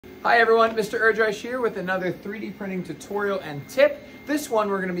Hi everyone, Mr.E here with another 3D printing tutorial and tip. This one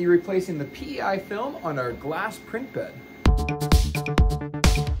we're going to be replacing the PEI film on our glass print bed.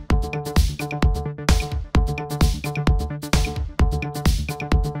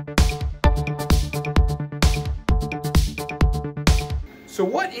 So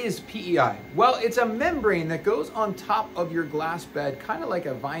what is PEI? Well, it's a membrane that goes on top of your glass bed, kind of like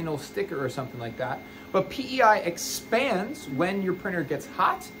a vinyl sticker or something like that. But PEI expands when your printer gets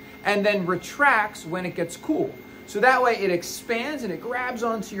hot and then retracts when it gets cool. So that way it expands and it grabs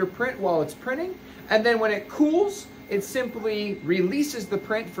onto your print while it's printing. And then when it cools, it simply releases the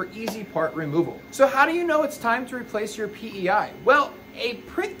print for easy part removal. So how do you know it's time to replace your PEI? Well, a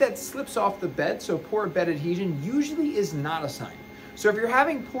print that slips off the bed, so poor bed adhesion, usually is not a sign. So if you're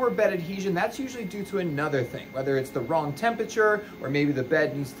having poor bed adhesion, that's usually due to another thing, whether it's the wrong temperature, or maybe the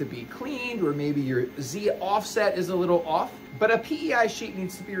bed needs to be cleaned, or maybe your Z offset is a little off. But a PEI sheet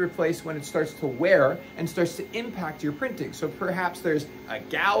needs to be replaced when it starts to wear and starts to impact your printing. So perhaps there's a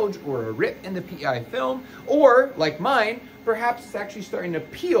gouge or a rip in the PEI film, or like mine, perhaps it's actually starting to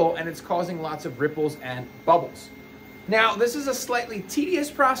peel and it's causing lots of ripples and bubbles. Now, this is a slightly tedious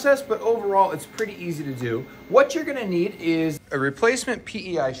process, but overall it's pretty easy to do. What you're gonna need is a replacement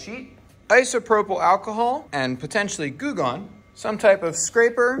PEI sheet, isopropyl alcohol, and potentially Goo Gone, some type of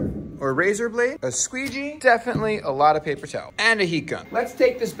scraper or razor blade, a squeegee, definitely a lot of paper towel, and a heat gun. Let's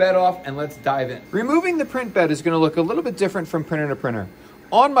take this bed off and let's dive in. Removing the print bed is gonna look a little bit different from printer to printer.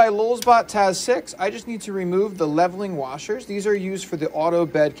 On my LulzBot TAZ 6, I just need to remove the leveling washers. These are used for the auto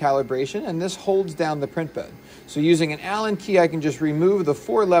bed calibration, and this holds down the print bed. So using an Allen key, I can just remove the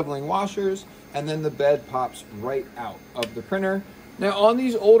 4 leveling washers, and then the bed pops right out of the printer. Now on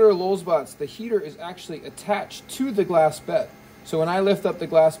these older LulzBots, the heater is actually attached to the glass bed. So when I lift up the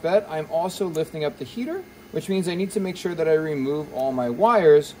glass bed, I'm also lifting up the heater, which means I need to make sure that I remove all my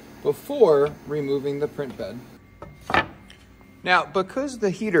wires before removing the print bed. Now, because the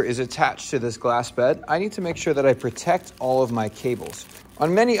heater is attached to this glass bed, I need to make sure that I protect all of my cables.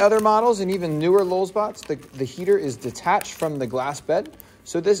 On many other models and even newer LulzBots, the heater is detached from the glass bed,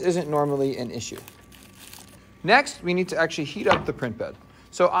 so this isn't normally an issue. Next, we need to actually heat up the print bed.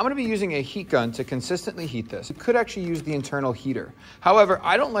 So I'm going to be using a heat gun to consistently heat this. You could actually use the internal heater. However,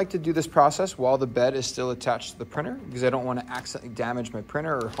 I don't like to do this process while the bed is still attached to the printer because I don't want to accidentally damage my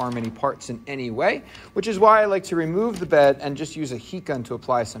printer or harm any parts in any way, which is why I like to remove the bed and just use a heat gun to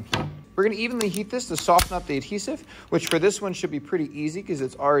apply some heat. We're going to evenly heat this to soften up the adhesive, which for this one should be pretty easy because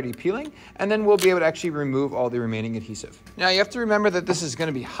it's already peeling, and then we'll be able to actually remove all the remaining adhesive. Now you have to remember that this is going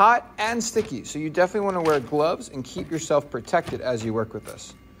to be hot and sticky, so you definitely want to wear gloves and keep yourself protected as you work with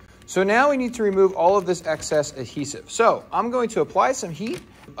this. So now we need to remove all of this excess adhesive. So I'm going to apply some heat,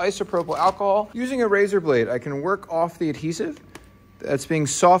 isopropyl alcohol. Using a razor blade, I can work off the adhesive that's being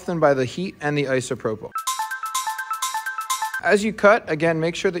softened by the heat and the isopropyl. As you cut, again,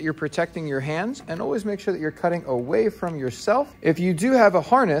 make sure that you're protecting your hands and always make sure that you're cutting away from yourself. If you do have a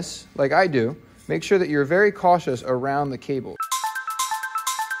harness, like I do, make sure that you're very cautious around the cable.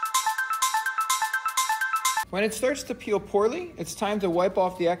 When it starts to peel poorly, it's time to wipe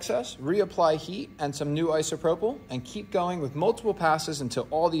off the excess, reapply heat and some new isopropyl, and keep going with multiple passes until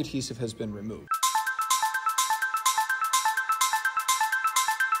all the adhesive has been removed.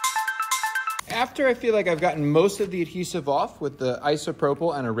 After I feel like I've gotten most of the adhesive off with the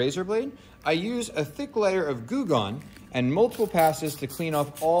isopropyl and a razor blade, I use a thick layer of Goo Gone and multiple passes to clean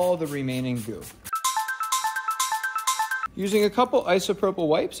off all the remaining goo. Using a couple isopropyl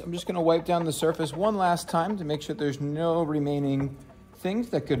wipes, I'm just going to wipe down the surface one last time to make sure there's no remaining things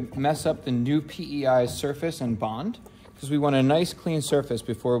that could mess up the new PEI surface and bond, because we want a nice clean surface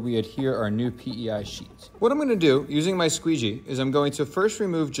before we adhere our new PEI sheets. What I'm going to do using my squeegee is I'm going to first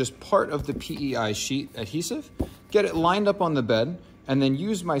remove just part of the PEI sheet adhesive, get it lined up on the bed, and then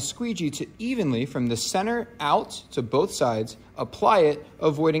use my squeegee to evenly, from the center out to both sides, apply it,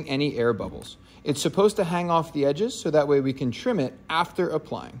 avoiding any air bubbles. It's supposed to hang off the edges so that way we can trim it after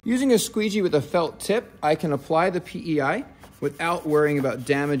applying. Using a squeegee with a felt tip, I can apply the PEI without worrying about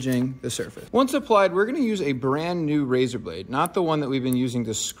damaging the surface. Once applied, we're going to use a brand new razor blade, not the one that we've been using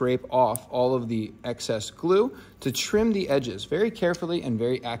to scrape off all of the excess glue, to trim the edges very carefully and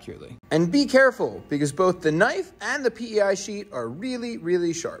very accurately. And be careful, because both the knife and the PEI sheet are really,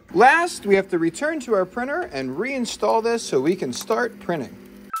 really sharp. Last, we have to return to our printer and reinstall this so we can start printing.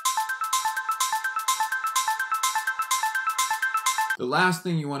 The last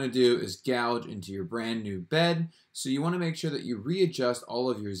thing you want to do is gouge into your brand new bed. So you want to make sure that you readjust all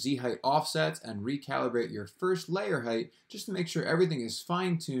of your Z height offsets and recalibrate your first layer height just to make sure everything is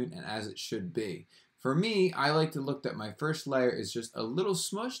fine-tuned and as it should be. For me, I like to look that my first layer is just a little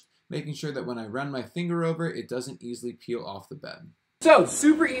smushed, making sure that when I run my finger over it, doesn't easily peel off the bed. So,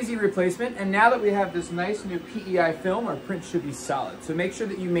 super easy replacement, and now that we have this nice new PEI film, our print should be solid. So make sure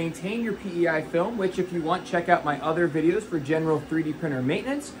that you maintain your PEI film, which if you want, check out my other videos for general 3D printer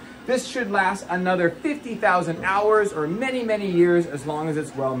maintenance. This should last another 50,000 hours or many, many years as long as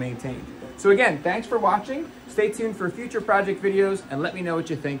it's well maintained. So again, thanks for watching. Stay tuned for future project videos and let me know what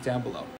you think down below.